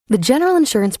The General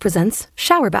Insurance presents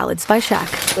Shower Ballads by Shaq.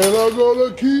 And I'm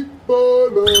gonna keep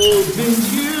on loving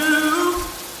you,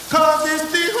 'cause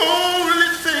it's the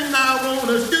only thing I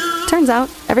wanna do. Turns out,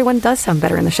 everyone does sound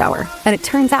better in the shower. And it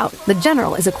turns out, The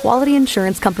General is a quality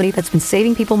insurance company that's been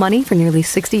saving people money for nearly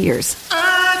 60 years.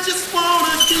 I just wanna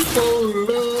keep on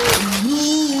loving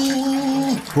you.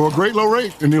 For a great low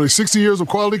rate and nearly 60 years of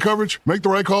quality coverage, make the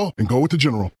right call and go with The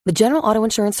General. The General Auto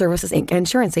Insurance Services, Inc., an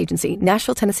insurance agency,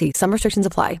 Nashville, Tennessee. Some restrictions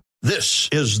apply. This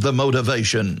is The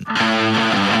Motivation.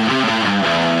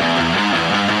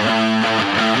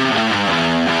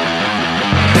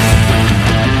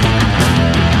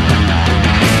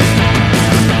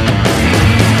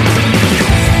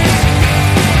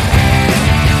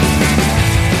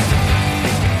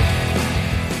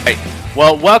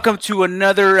 Well, welcome to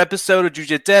another episode of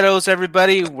Jiu-Jitteros,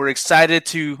 everybody. We're excited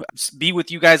to be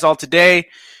with you guys all today.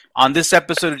 On this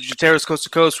episode of Jiu-Jitteros Coast to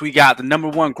Coast, we got the number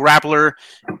one grappler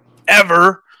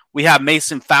ever. We have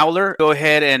Mason Fowler. Go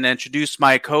ahead and introduce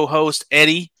my co-host,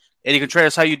 Eddie. Eddie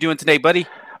Contreras, how you doing today, buddy?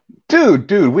 Dude,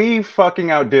 we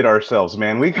fucking outdid ourselves,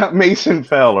 man. We got Mason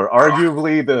Fowler,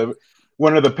 arguably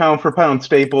one of the pound-for-pound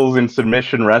staples in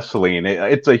submission wrestling.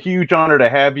 It's a huge honor to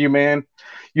have you, man.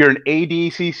 You're an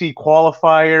ADCC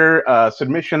qualifier,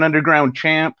 submission underground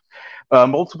champ,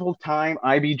 multiple-time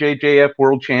IBJJF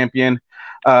world champion.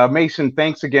 Mason,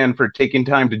 thanks again for taking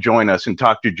time to join us and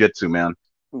talk jiu-jitsu, man.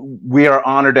 We are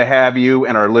honored to have you,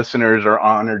 and our listeners are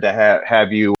honored to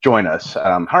have you join us.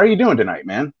 How are you doing tonight,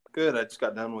 man? Good. I just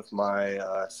got done with my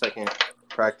second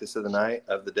practice of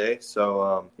the day.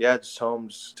 So, just home,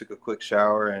 just took a quick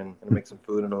shower and gonna make some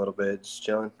food in a little bit, just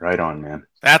chilling. Right on, man.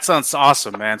 That sounds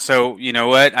awesome, man. So, you know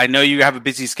what? I know you have a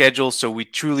busy schedule, so we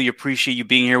truly appreciate you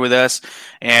being here with us.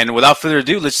 And without further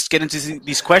ado, let's just get into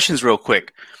these questions real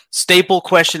quick. Staple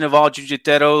question of all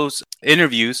Jiu-Jitteros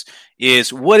interviews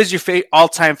is, what is your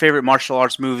all-time favorite martial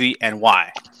arts movie and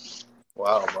why?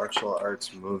 Wow, martial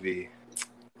arts movie.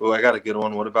 Oh, I got a good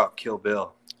one. What about Kill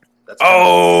Bill?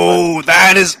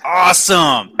 That is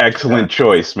awesome. Excellent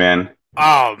choice, man.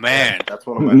 Oh, man. That's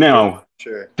one of my favorites.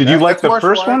 Sure. Did you like the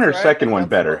first one or second one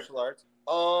better?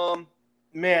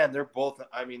 Man, they're both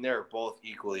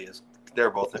equally as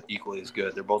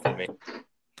good. They're both amazing.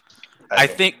 I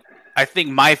think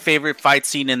my favorite fight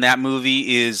scene in that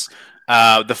movie is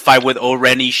the fight with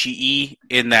Oren Ishii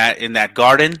in that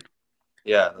garden.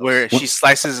 Yeah. Where she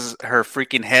slices her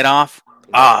freaking head off.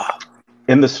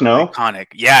 In the snow? Iconic.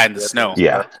 Yeah, in the snow.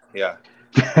 Yeah.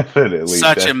 Definitely.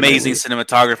 Such amazing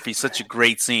cinematography. Such a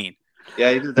great scene.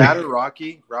 Yeah, either that or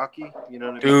Rocky. You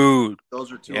know what I mean? Dude.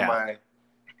 Those are two of my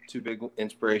two big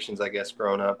inspirations, I guess,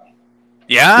 growing up.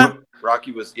 Yeah?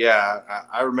 Rocky was,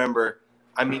 I remember,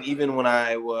 even when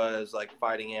I was like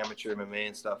fighting amateur MMA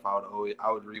and stuff, I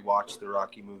would rewatch the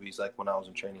Rocky movies like when I was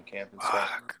in training camp and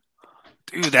stuff.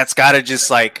 Dude, that's got to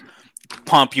just like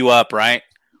pump you up, right?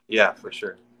 Yeah, for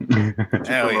sure.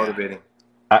 Super motivating.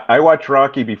 I watch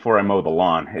Rocky before I mow the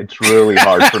lawn. It's really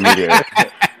hard for me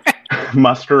to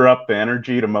muster up the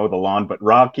energy to mow the lawn, but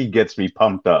Rocky gets me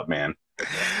pumped up, man.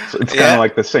 So it's kind of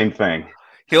like the same thing.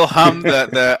 He'll hum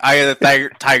the Eye of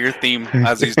the Tiger theme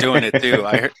as he's doing it too.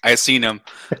 I seen him.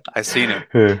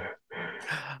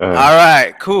 All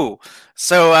right, cool.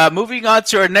 So moving on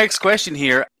to our next question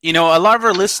here. You know, a lot of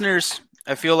our listeners,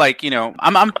 I feel like,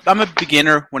 I'm a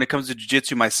beginner when it comes to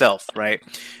jiu-jitsu myself, right?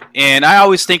 And I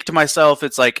always think to myself,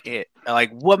 it's like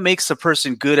what makes a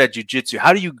person good at jiu-jitsu?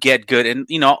 How do you get good? And,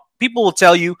 people will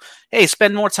tell you, hey,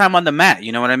 spend more time on the mat.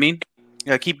 You know what I mean?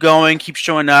 Keep going, keep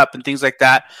showing up and things like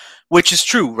that, which is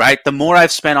true, right? The more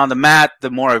I've spent on the mat,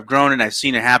 the more I've grown, and I've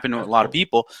seen it happen with a lot of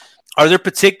people. Are there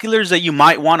particulars that you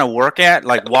might want to work at,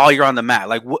 like while you're on the mat?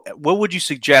 Like what would you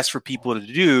suggest for people to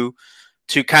do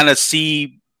to kind of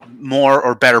see more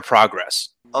or better progress?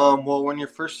 Well, when you're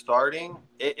first starting,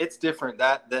 it's different.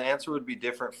 The answer would be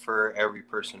different for every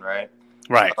person, right?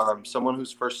 Right. Someone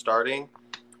who's first starting,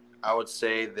 I would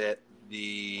say that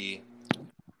the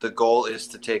goal is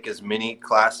to take as many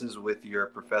classes with your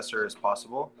professor as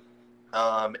possible,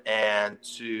 and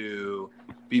to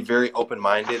be very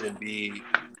open-minded and be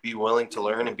willing to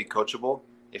learn and be coachable.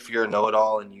 If you're a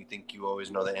know-it-all and you think you always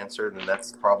know the answer, then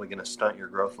that's probably going to stunt your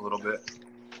growth a little bit.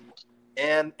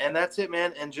 And that's it,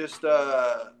 man. And just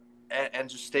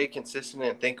stay consistent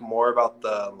and think more about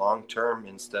the long term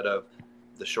instead of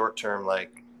the short term.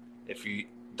 Like, if you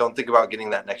don't think about getting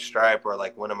that next stripe or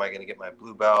like, when am I going to get my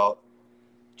blue belt?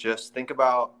 Just think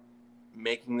about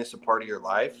making this a part of your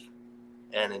life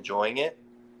and enjoying it.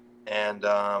 And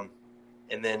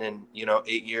then in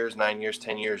 8 years, 9 years,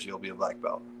 10 years, you'll be a black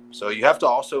belt. So you have to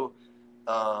also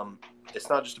it's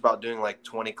not just about doing like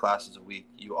 20 classes a week.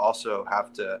 You also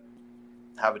have to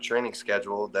have a training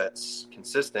schedule that's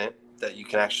consistent that you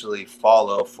can actually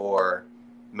follow for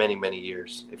many, many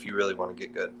years if you really want to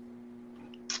get good.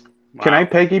 Wow. Can I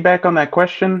piggyback on that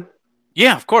question?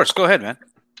 Yeah, of course. Go ahead, man.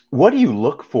 What do you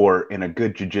look for in a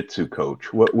good jiu-jitsu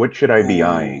coach? What should I be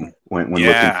eyeing when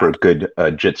looking for a good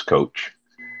jits coach?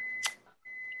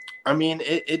 I mean,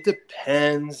 it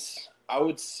depends. I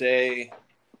would say,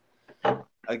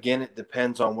 again, it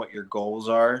depends on what your goals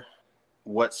are,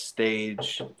 what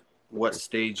stage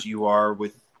you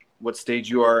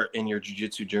are in your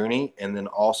jiu-jitsu journey, and then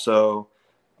also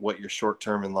what your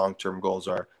short-term and long-term goals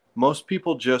are. Most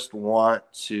people just want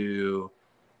to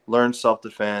learn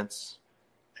self-defense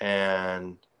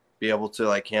and be able to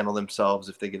like handle themselves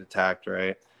if they get attacked,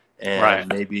 right? And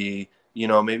maybe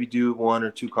do 1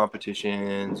 or 2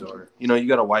 competitions, or you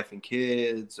got a wife and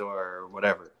kids or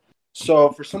whatever. So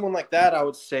for someone like that, I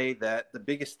would say that the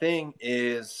biggest thing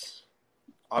is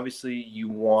obviously you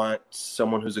want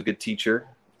someone who's a good teacher,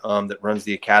 that runs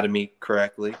the academy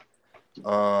correctly.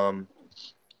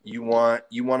 You want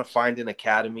to find an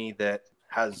academy that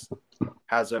has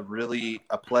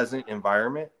a pleasant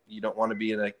environment. You don't want to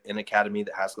be in an academy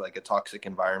that has like a toxic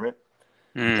environment,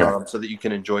 so that you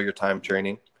can enjoy your time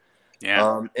training.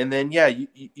 Yeah. And then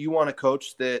you want a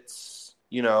coach that's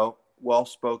well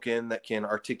spoken, that can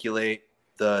articulate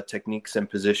the techniques and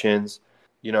positions.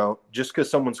 Just because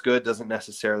someone's good doesn't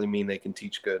necessarily mean they can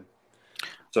teach good.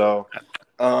 So,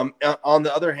 on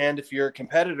the other hand, if you're a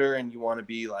competitor and you want to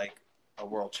be like a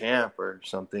world champ or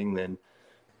something, then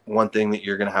one thing that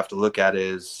you're going to have to look at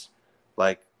is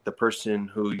like the person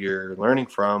who you're learning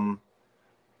from,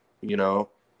 do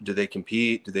they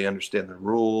compete? Do they understand the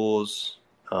rules?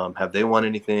 Have they won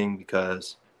anything?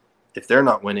 Because if they're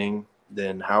not winning,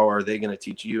 then how are they going to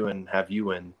teach you and have you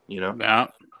win? Yeah.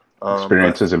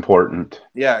 Experience is important.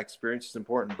 Yeah, experience is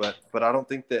important, but I don't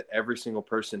think that every single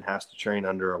person has to train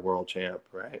under a world champ,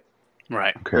 right?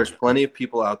 Right. Okay. There's plenty of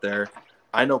people out there.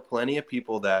 I know plenty of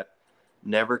people that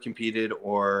never competed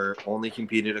or only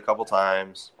competed a couple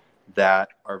times that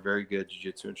are very good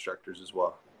jiu-jitsu instructors as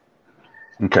well.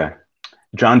 Okay.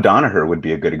 John Donaher would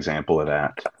be a good example of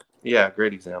that. Yeah,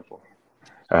 great example.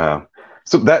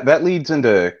 So that leads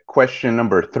into question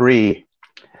number 3.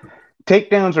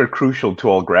 Takedowns are crucial to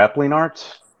all grappling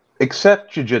arts,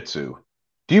 except jiu-jitsu.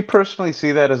 Do you personally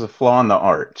see that as a flaw in the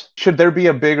art? Should there be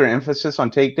a bigger emphasis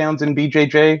on takedowns in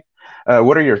BJJ?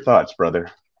 What are your thoughts,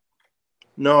 brother?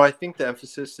 No, I think the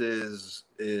emphasis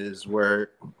is where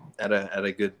at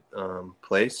a good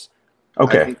place.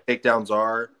 Okay. I think takedowns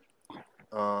are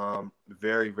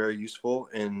very, very useful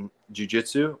in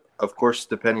jiu-jitsu. Of course,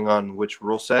 depending on which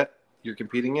rule set you're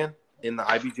competing in. In the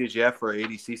IBJJF or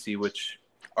ADCC, which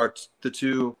are the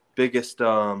 2 biggest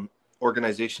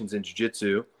organizations in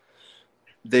jiu-jitsu,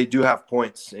 they do have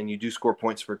points, and you do score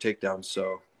points for takedowns,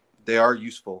 so they are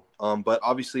useful. But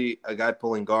obviously, a guy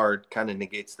pulling guard kind of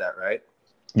negates that, right?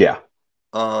 Yeah.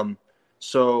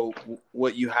 So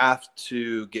what you have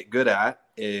to get good at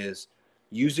is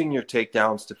using your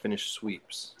takedowns to finish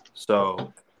sweeps.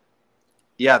 So,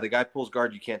 yeah, the guy pulls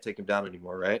guard, you can't take him down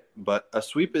anymore, right? But a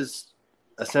sweep is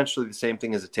essentially the same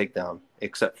thing as a takedown,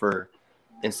 except for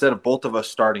instead of both of us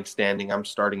starting standing, I'm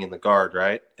starting in the guard,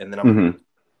 right? And then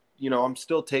I'm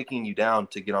still taking you down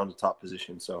to get on the top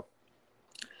position. So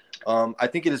I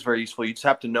think it is very useful. You just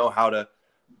have to know how to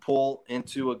pull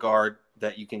into a guard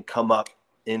that you can come up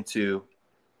into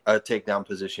a takedown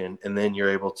position, and then you're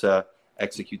able to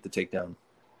execute the takedown.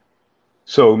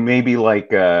 So maybe like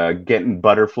getting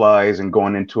butterflies and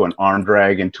going into an arm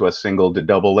drag into a single to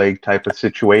double leg type of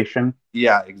situation?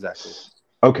 Yeah, exactly.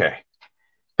 Okay.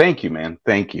 Thank you, man.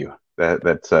 Thank you.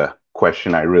 That's a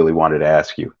question I really wanted to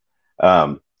ask you.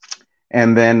 And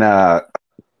then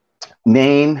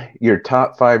name your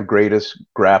top 5 greatest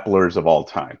grapplers of all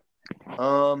time.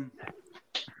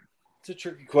 It's a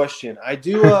tricky question. I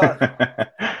do.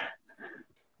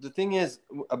 The thing is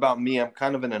about me, I'm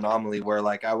kind of an anomaly where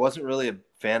like I wasn't really a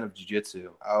fan of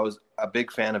jiu-jitsu. I was a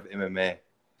big fan of MMA.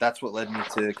 That's what led me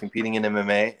to competing in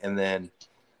MMA, and then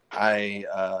I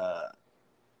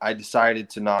decided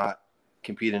to not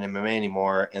compete in MMA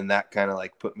anymore, and that kind of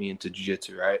like put me into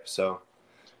jiu-jitsu, right? So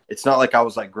it's not like I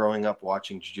was like growing up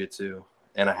watching jiu-jitsu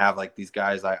and I have like these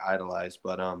guys I idolize,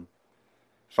 but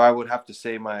if I would have to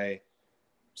say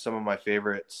some of my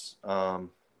favorites,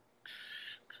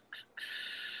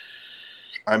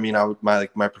 I mean,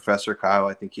 my professor Kyle.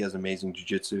 I think he has amazing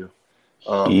jiu-jitsu.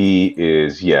 He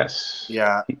is, yes.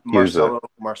 Yeah,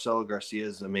 Marcelo Garcia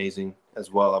is amazing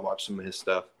as well. I watched some of his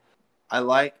stuff. I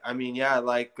like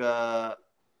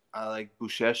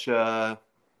Buchecha,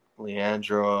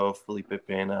 Leandro, Felipe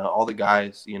Pena, all the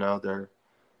guys. They're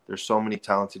There's so many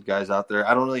talented guys out there.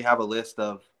 I don't really have a list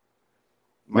of.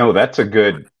 No, that's a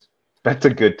good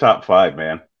top 5,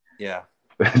 man. Yeah,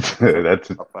 That's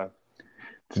top 5.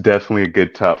 it's definitely a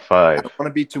good top 5. I don't want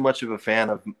to be too much of a fan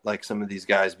of like some of these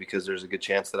guys because there's a good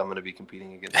chance that I'm going to be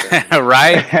competing against them.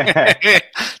 Right?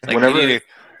 Like Whenever you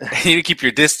need to keep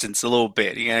your distance a little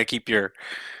bit. You gotta keep your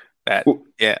that.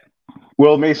 Yeah.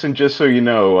 Well, Mason, just so you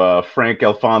know, Frank,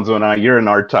 Alfonso, and you're in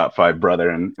our top 5, brother,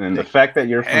 and the fact that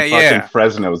you're from fucking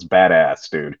Fresno is badass,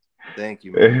 dude. Thank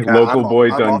you, man. Yeah, Local boy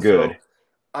done good.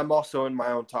 I'm also in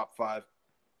my own top 5.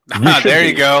 There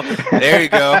you go. There you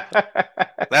go.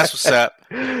 That's what's up.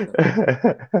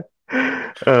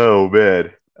 Oh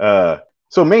man.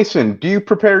 So Mason, do you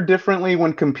prepare differently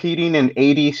when competing in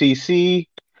ADCC,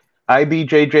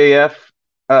 IBJJF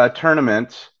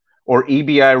tournaments, or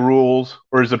EBI rules,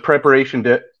 or is the preparation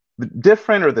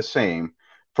different or the same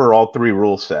for all 3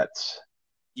 rule sets?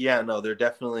 Yeah, no, they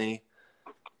definitely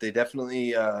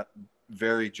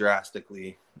vary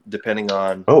drastically depending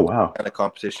on the kind of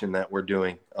competition that we're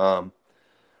doing.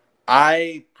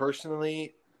 I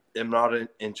personally am not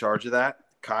in charge of that.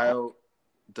 Kyle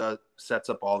sets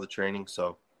up all the training,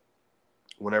 so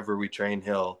whenever we train,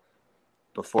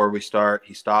 before we start,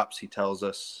 he stops, he tells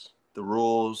us the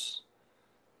rules,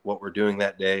 what we're doing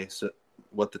that day, so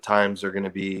what the times are going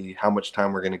to be, how much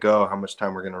time we're going to go, how much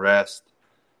time we're going to rest.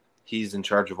 He's in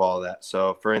charge of all of that.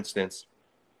 So, for instance,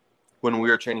 when we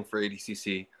were training for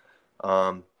ADCC,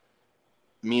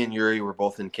 me and Yuri were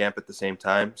both in camp at the same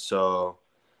time. So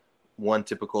one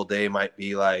typical day might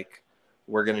be like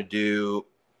we're gonna do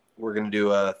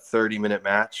a 30-minute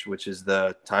match, which is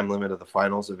the time limit of the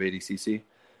finals of ADCC.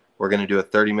 We're gonna do a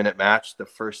 30-minute match. The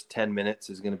first 10 minutes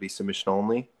is gonna be submission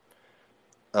only.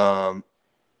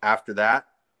 After that,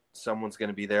 someone's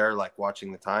gonna be there like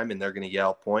watching the time, and they're gonna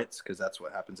yell points because that's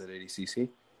what happens at ADCC.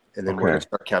 And then we're gonna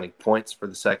start counting points for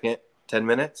the second 10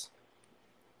 minutes.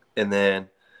 And then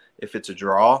if it's a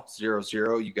draw,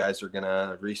 0-0, you guys are going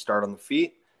to restart on the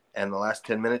feet. And the last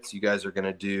 10 minutes, you guys are going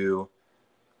to do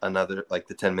another, like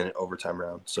the 10-minute overtime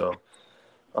round. So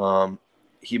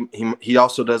he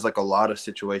also does like a lot of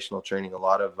situational training, a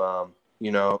lot of,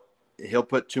 he'll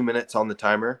put 2 minutes on the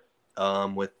timer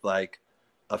with like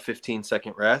a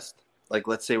 15-second rest. Like,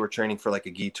 let's say we're training for like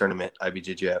a gi tournament,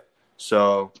 IBJJF.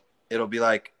 So it'll be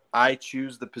like I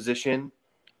choose the position.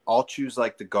 I'll choose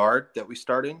like the guard that we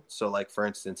start in. So like, for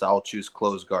instance, I'll choose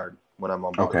close guard when I'm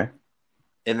on ball. Okay.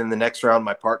 And then the next round,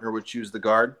 my partner would choose the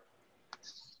guard.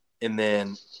 And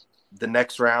then the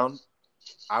next round,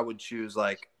 I would choose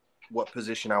like what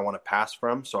position I want to pass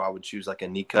from. So I would choose like a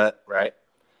knee cut, right?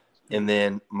 And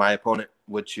then my opponent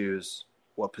would choose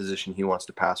what position he wants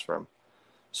to pass from.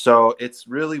 So it's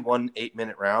really one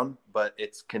 8-minute round, but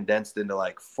it's condensed into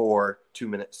like 4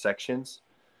 2-minute sections.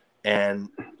 And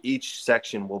each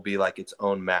section will be like its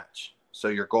own match. So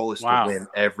your goal is to win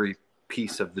every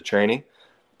piece of the training.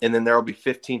 And then there will be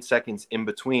 15 seconds in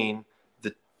between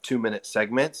the 2-minute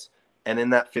segments. And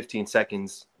in that 15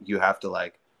 seconds, you have to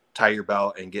like tie your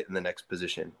belt and get in the next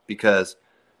position. Because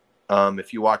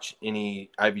if you watch any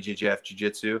IBJJF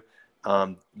Jiu-Jitsu,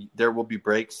 there will be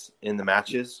breaks in the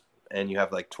matches. And you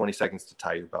have like 20 seconds to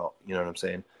tie your belt. You know what I'm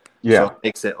saying? Yeah. So it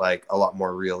makes it like a lot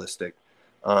more realistic.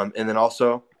 And then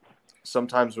also,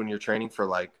 sometimes when you're training for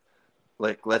like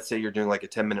let's say you're doing like a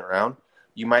 10-minute round,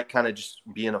 you might kind of just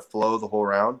be in a flow the whole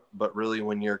round, but really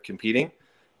when you're competing,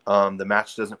 the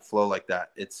match doesn't flow like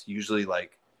that. It's usually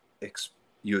like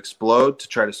you explode to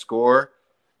try to score,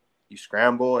 you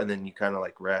scramble, and then you kind of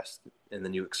like rest, and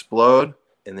then you explode,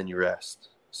 and then you rest.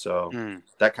 So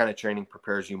that kind of training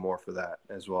prepares you more for that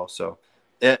as well. So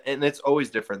and it's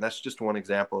always different. That's just one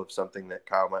example of something that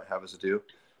Kyle might have us do.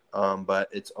 But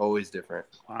it's always different.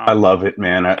 Wow. I love it,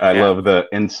 man. I love the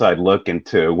inside look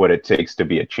into what it takes to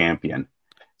be a champion.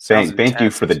 Thank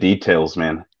you for the details,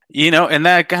 man. And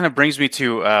that kind of brings me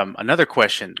to another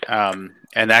question. And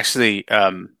actually,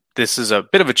 this is a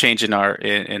bit of a change in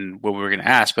what we were going to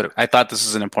ask, but I thought this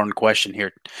is an important question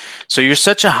here. So you're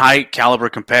such a high caliber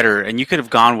competitor, and you could have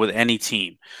gone with any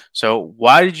team. So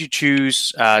why did you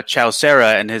choose Chao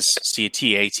Serra and his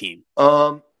CTA team?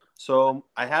 So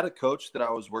I had a coach that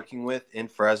I was working with in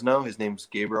Fresno. His name's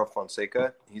Gabriel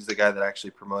Fonseca. He's the guy that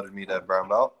actually promoted me to brown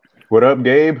belt. What up,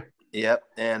 Gabe? Yep.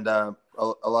 And a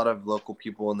lot of local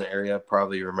people in the area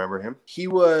probably remember him. He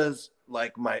was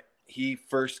like he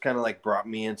first kind of like brought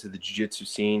me into the jiu-jitsu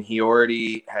scene. He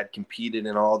already had competed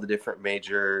in all the different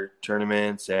major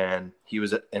tournaments, and he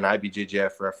was an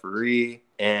IBJJF referee.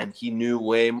 And he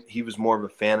was more of a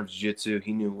fan of jiu-jitsu.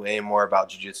 He knew way more about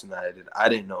jiu-jitsu than I did. I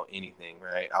didn't know anything,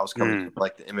 right? I was coming from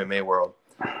like the MMA world.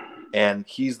 And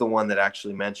he's the one that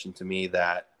actually mentioned to me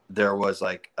that there was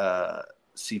like a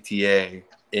CTA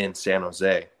in San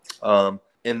Jose. And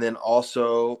then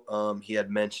also he had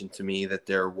mentioned to me that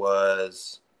there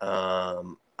was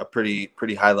a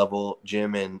pretty high level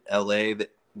gym in LA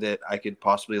that I could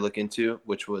possibly look into,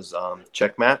 which was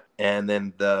Checkmat. And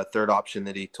then the third option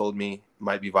that he told me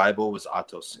might be viable was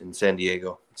Atos in San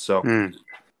Diego. So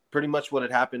pretty much what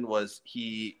had happened was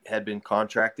he had been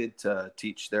contracted to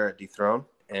teach there at Dethrone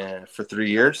and for 3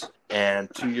 years. And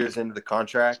 2 years into the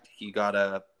contract, he had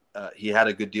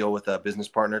a good deal with a business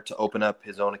partner to open up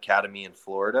his own academy in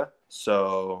Florida.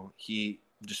 So he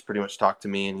just pretty much talked to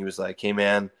me and he was like, hey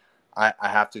man, I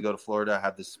have to go to Florida. I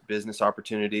have this business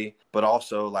opportunity, but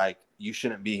also like, you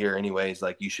shouldn't be here anyways.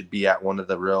 Like you should be at one of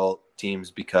the real teams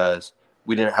because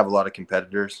we didn't have a lot of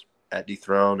competitors at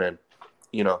Dethrone. And,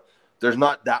 you know, there's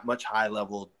not that much high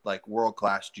level, like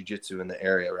world-class jiu-jitsu in the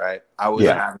area. Right. I was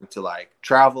having to like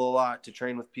travel a lot to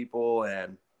train with people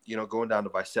and, you know, going down to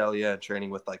Visalia and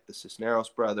training with like the Cisneros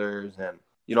brothers. And,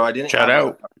 you know, I didn't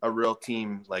have a real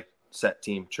team, like set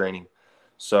team training.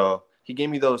 So he gave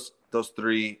me those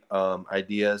 3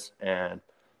 ideas. And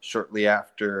shortly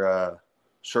after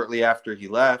he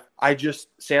left,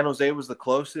 San Jose was the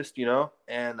closest, you know,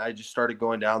 and I just started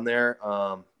going down there.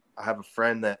 I have a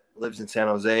friend that lives in San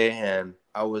Jose and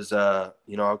I was,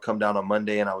 you know, I would come down on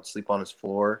Monday and I would sleep on his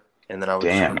floor. And then I would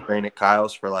just train at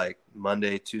Kyle's for like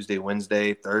Monday, Tuesday,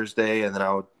 Wednesday, Thursday. And then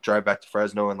I would drive back to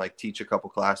Fresno and like teach a couple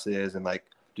classes and like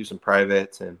do some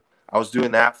privates. And I was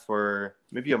doing that for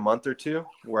maybe a month or two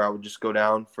where I would just go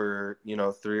down for, you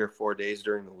know, 3 or 4 days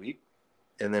during the week.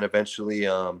 And then eventually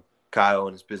Kyle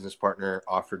and his business partner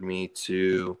offered me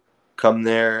to come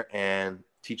there and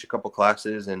teach a couple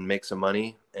classes and make some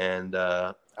money. And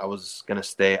I was going to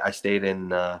stay. I stayed in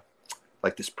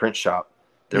like this print shop.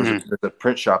 There's a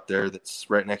print shop there that's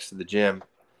right next to the gym.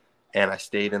 And I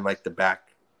stayed in like the back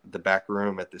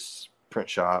room at this print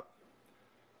shop.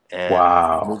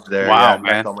 And moved there. Wow,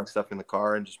 man. Packed all my stuff in the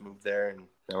car and just moved there. And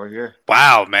now we're here.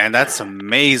 Wow, man. That's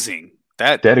amazing.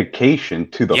 That dedication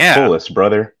to the fullest,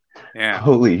 brother. Yeah.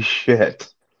 Holy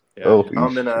shit. Yeah. Holy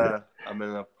I'm in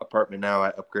an apartment now.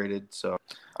 I upgraded, so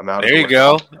I'm out. There you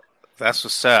go. That's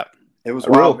what's up. It was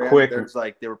real wild, quick. There's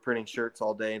like they were printing shirts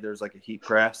all day. There's like a heat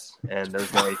press, and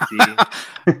there's no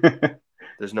AC.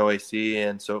 There's no AC,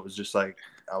 and so it was just like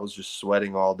I was just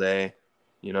sweating all day.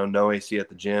 You know, no AC at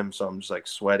the gym, so I'm just like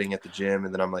sweating at the gym,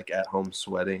 and then I'm like at home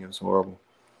sweating. It was horrible.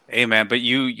 Hey man, but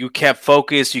you kept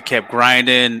focused, you kept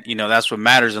grinding. You know, that's what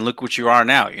matters, and look what you are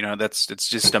now. You know, it's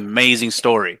just an amazing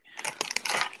story.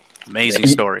 Amazing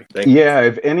story. Yeah,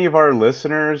 if any of our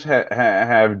listeners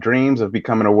have dreams of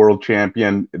becoming a world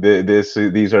champion, these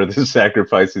are the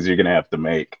sacrifices you're going to have to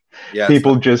make. Yeah,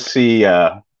 people just see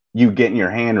you getting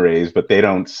your hand raised, but they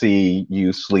don't see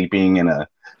you sleeping in a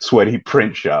sweaty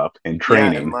print shop and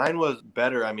training. Yeah, and mine was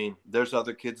better. I mean, there's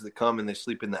other kids that come and they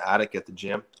sleep in the attic at the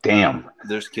gym. Damn.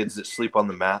 There's kids that sleep on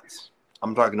the mats.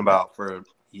 I'm talking about for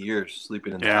years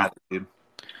sleeping in the attic, dude.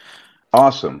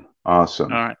 Awesome. All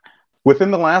right.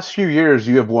 Within the last few years,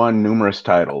 you have won numerous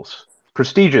titles,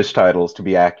 prestigious titles to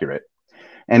be accurate.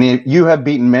 And you have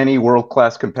beaten many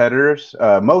world-class competitors,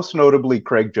 most notably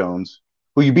Craig Jones,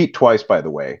 who you beat twice, by the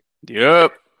way.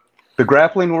 Yep. The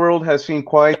grappling world has seen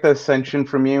quite the ascension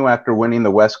from you after winning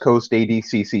the West Coast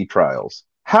ADCC trials.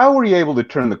 How were you able to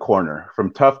turn the corner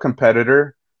from tough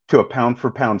competitor to a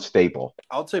pound-for-pound staple?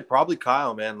 I would say probably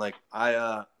Kyle, man. Like,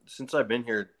 since I've been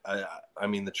here, I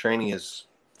mean, the training is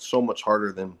so much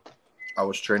harder than I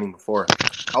was training before.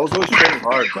 I was always training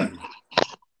hard, but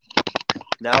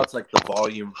now it's like the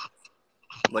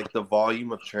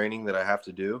volume of training that I have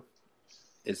to do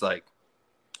is like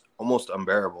almost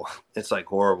unbearable. It's like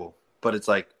horrible, but it's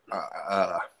like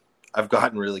I've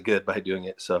gotten really good by doing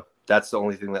it. So that's the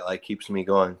only thing that like keeps me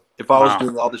going. If I was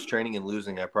doing all this training and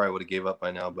losing, I probably would have gave up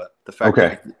by now. But the fact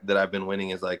that I've been winning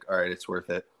is like, all right, it's worth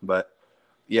it. But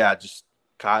yeah, just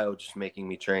Kyle just making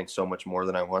me train so much more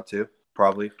than I want to.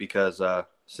 Probably because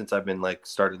since I've been like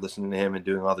started listening to him and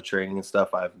doing all the training and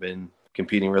stuff, I've been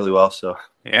competing really well. So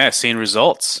yeah, seeing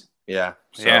results. Yeah,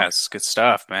 so, yeah, it's good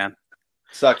stuff, man.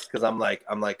 Sucks because I'm like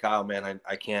Kyle, man.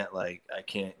 I can't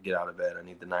get out of bed. I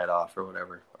need the night off or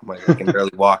whatever. I'm like I can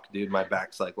barely walk, dude. My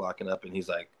back's like locking up, and he's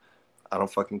like, I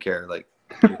don't fucking care. Like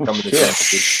you're coming to camp,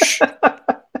 dude.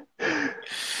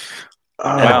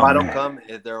 And if I don't come,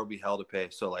 there will be hell to pay.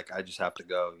 So like I just have to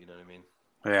go. You know what I mean?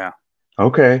 Yeah.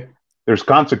 Okay. There's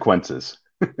consequences.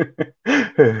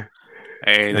 Hey,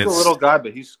 he's a little guy,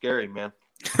 but he's scary, man.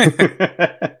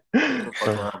 Yeah,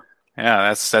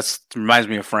 that's reminds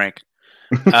me of Frank.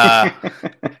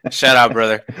 Shout out,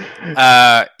 brother.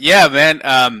 Yeah,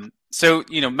 man. So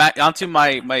Matt, onto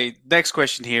my next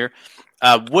question here.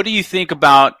 What do you think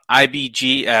about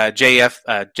JJF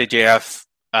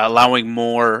allowing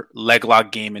more leg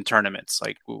lock game in tournaments?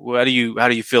 Like, how do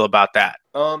you feel about that?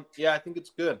 Yeah, I think it's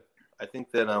good. I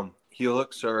think that heel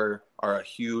hooks are a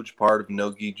huge part of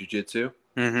no-gi jiu-jitsu.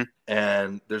 Mm-hmm.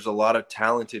 And there's a lot of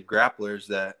talented grapplers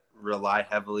that rely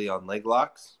heavily on leg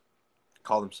locks,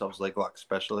 call themselves leg lock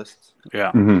specialists.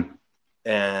 Yeah. Mm-hmm.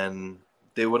 And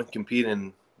they wouldn't compete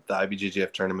in the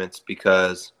IBJJF tournaments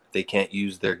because they can't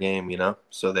use their game,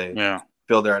 so they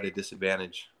feel they're at a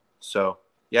disadvantage. So,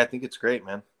 yeah, I think it's great,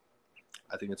 man.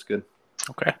 I think it's good.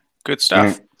 Okay, good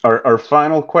stuff. And our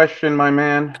final question, my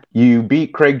man. You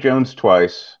beat Craig Jones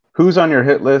twice. Who's on your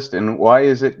hit list, and why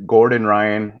is it Gordon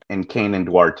Ryan and Kanan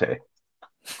Duarte?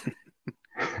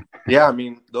 Yeah, I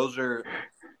mean, those are,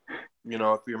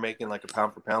 if you're making like a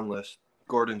pound-for-pound list,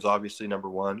 Gordon's obviously number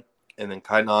one, and then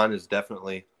Kainan is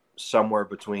definitely somewhere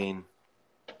between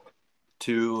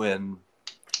 2 and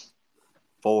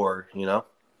 4,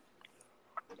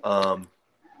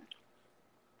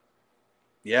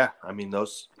 Yeah, I mean,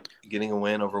 getting a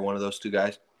win over one of those two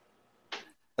guys.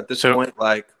 At this point,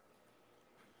 like,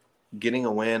 getting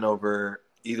a win over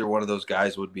either one of those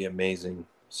guys would be amazing.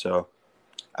 So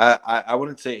I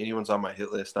wouldn't say anyone's on my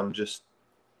hit list.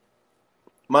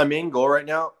 My main goal right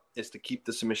now is to keep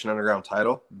the Submission Underground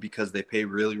title because they pay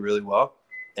really, really well.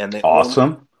 And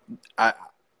awesome.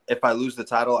 If I lose the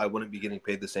title, I wouldn't be getting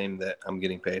paid the same that I'm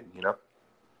getting paid,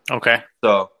 Okay.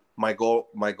 So my goal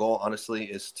honestly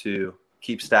is to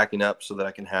keep stacking up so that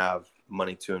I can have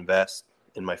money to invest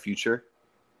in my future.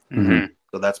 Mm-hmm.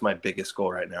 So that's my biggest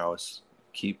goal right now is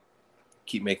keep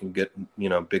making good,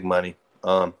 big money.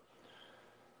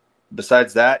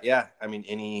 Besides that, yeah, I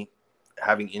mean,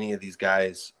 having any of these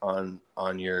guys on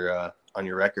your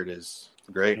record is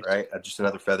great, right? Just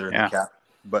another feather in the cap.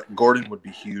 But Gordon would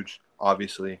be huge,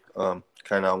 obviously.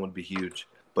 Kainan would be huge.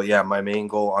 But yeah, my main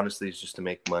goal, honestly, is just to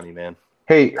make money, man.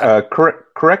 Hey,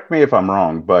 correct me if I'm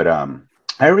wrong, but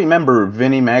I remember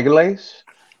Vinny Magalhaes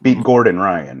beat Gordon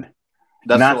Ryan.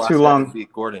 That's not the last too guy long. to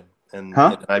beat Gordon, and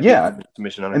I beat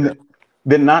Submission Underground.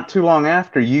 Then not too long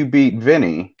after you beat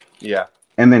Vinny. Yeah.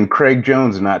 And then Craig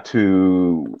Jones not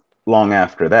too long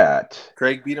after that.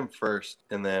 Craig beat him first,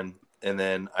 and then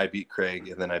I beat Craig,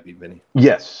 and then I beat Vinny.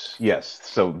 Yes.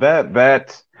 So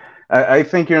that I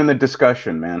think you're in the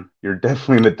discussion, man. You're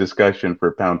definitely in the discussion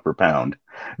for pound.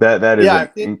 That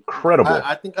is incredible.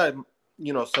 I think I'm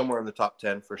somewhere in the top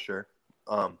 10 for sure.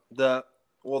 The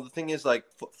thing is, like,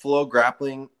 Flow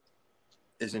Grappling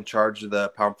is in charge of the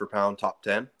pound for pound top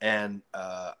 10, and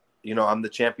I'm the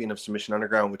champion of Submission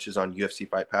Underground, which is on UFC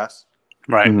Fight Pass.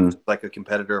 Right. Mm-hmm. It's like a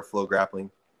competitor of Flow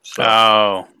Grappling.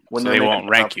 So so they won't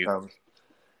rank you. Pounds,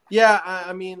 yeah,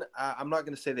 I mean, I'm not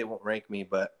going to say they won't rank me,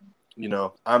 but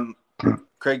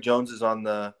Craig Jones is on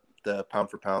the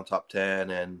pound for pound top 10,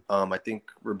 and I think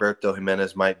Roberto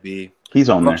Jimenez might be. He's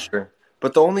on there. Sure.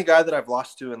 But the only guy that I've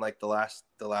lost to in like the last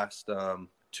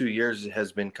 2 years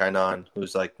has been Kainan,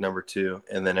 who's like number 2,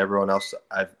 and then everyone else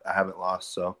I haven't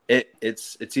lost. So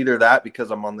it's either that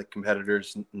because I'm on the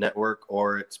competitors network,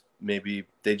 or it's maybe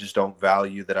they just don't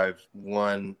value that I've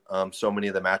won so many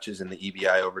of the matches in the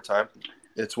EBI overtime.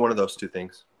 It's one of those two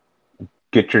things.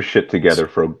 Get your shit together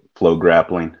for Flow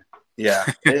Grappling. Yeah,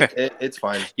 it's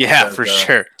fine. Yeah, because, for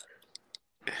sure.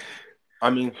 I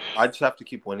mean, I just have to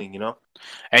keep winning,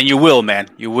 And you will, man.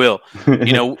 You will.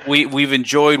 We've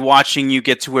enjoyed watching you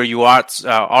get to where you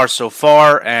are so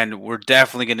far, and we're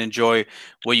definitely going to enjoy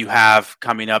what you have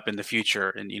coming up in the future.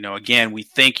 And, again, we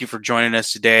thank you for joining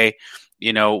us today.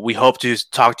 We hope to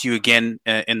talk to you again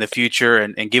in the future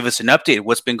and give us an update of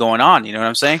what's been going on. You know what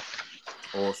I'm saying?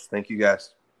 Well, thank you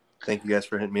guys. Thank you guys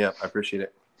for hitting me up. I appreciate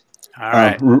it. All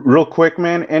right. Real quick,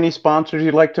 man, any sponsors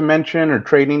you'd like to mention or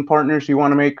trading partners you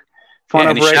want to make fun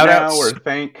of right now or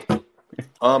thank?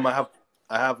 I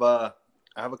have a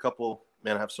couple.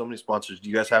 Man, I have so many sponsors. Do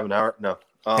you guys have an hour? No.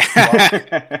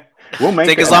 We'll make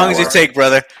take as long as you take,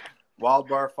 brother. Wild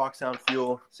Bar, Foxhound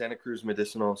Fuel, Santa Cruz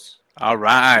Medicinals. All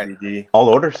right. CBD, I'll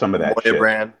order some of that Moya shit.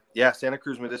 brand. Yeah, Santa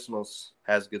Cruz Medicinals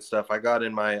has good stuff. I got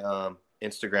in my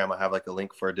Instagram. I have like a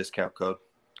link for a discount code.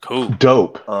 Cool.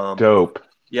 Dope.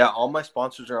 Yeah, all my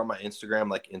sponsors are on my Instagram,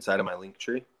 like inside of my link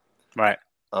tree. Right.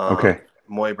 Okay.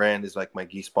 Moy brand is like my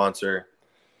gi sponsor.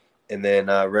 And then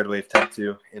Red Wave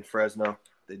Tattoo in Fresno.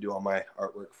 They do all my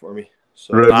artwork for me.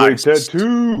 So Red Wave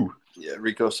Tattoo. Yeah,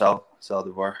 Rico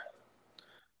Saldivar.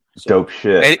 So, dope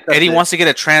shit. Eddie wants to get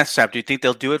a transcept. Do you think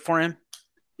they'll do it for him?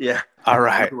 Yeah. All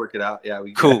right. We can work it out. Yeah.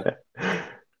 Cool.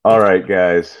 All right,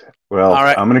 guys. Well, all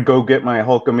right. I'm going to go get my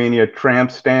Hulkamania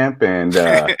tramp stamp and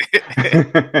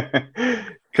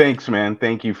thanks, man.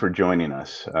 Thank you for joining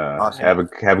us. Awesome.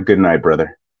 Have a good night,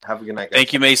 brother. Have a good night, guys.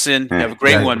 Thank you, Mason. Have a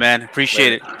great one, man.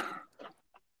 Appreciate it.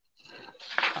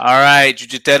 All right,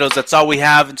 Jiu-Jiteros, that's all we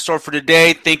have in store for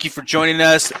today. Thank you for joining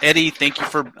us. Eddie, thank you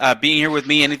for being here with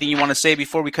me. Anything you want to say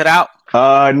before we cut out?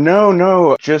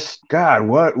 No. Just, God,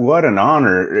 what an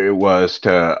honor it was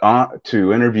to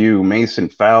interview Mason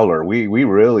Fowler. We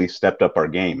really stepped up our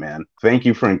game, man. Thank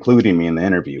you for including me in the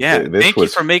interview. Yeah, thank you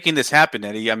for making this happen,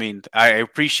 Eddie. I mean, I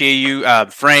appreciate you.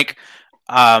 Frank,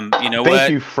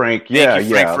 Thank you, Frank. Thank you,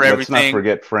 Frank, for everything. Let's not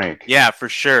forget Frank. Yeah, for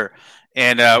sure.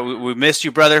 And we missed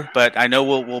you, brother, but I know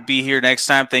we'll be here next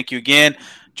time. Thank you again.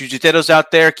 Jiu-Jiteros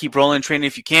out there, keep rolling and training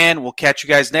if you can. We'll catch you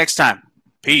guys next time.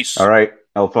 Peace. All right,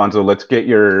 Alfonso, let's get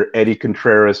your Eddie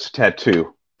Contreras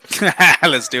tattoo.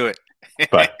 Let's do it.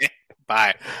 Bye.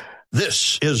 Bye.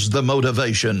 This is the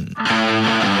motivation.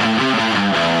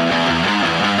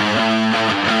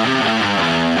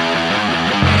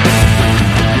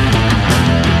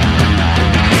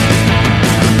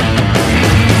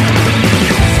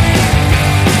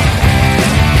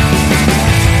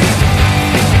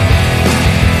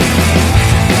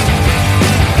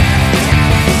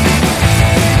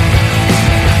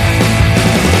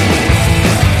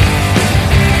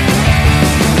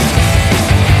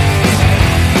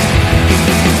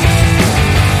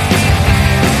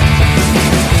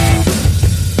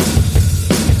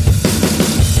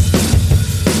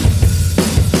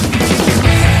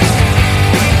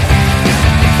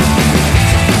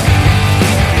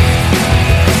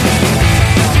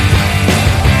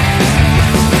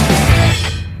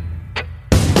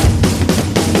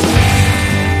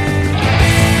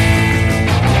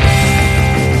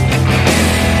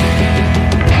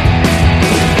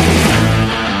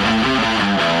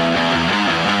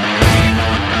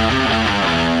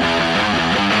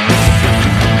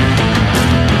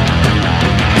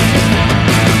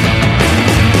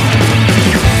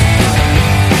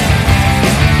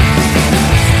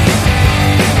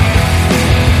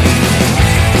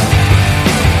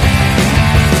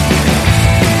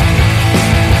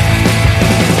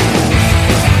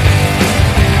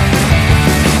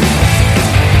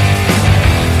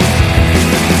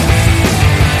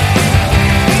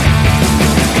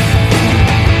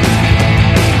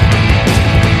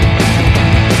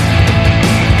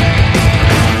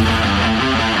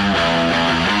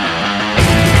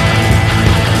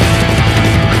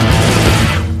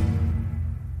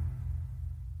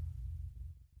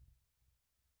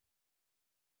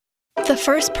 The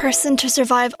first person to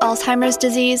survive Alzheimer's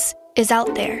disease is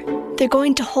out there. They're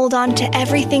going to hold on to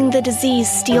everything the disease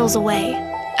steals away.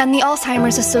 And the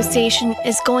Alzheimer's Association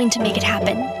is going to make it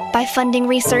happen by funding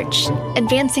research,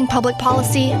 advancing public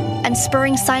policy, and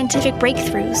spurring scientific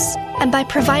breakthroughs, and by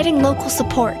providing local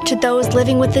support to those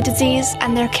living with the disease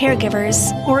and their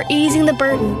caregivers, or easing the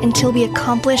burden until we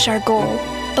accomplish our goal.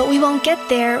 But we won't get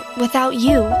there without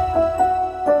you.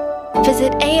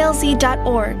 Visit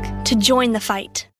alz.org to join the fight.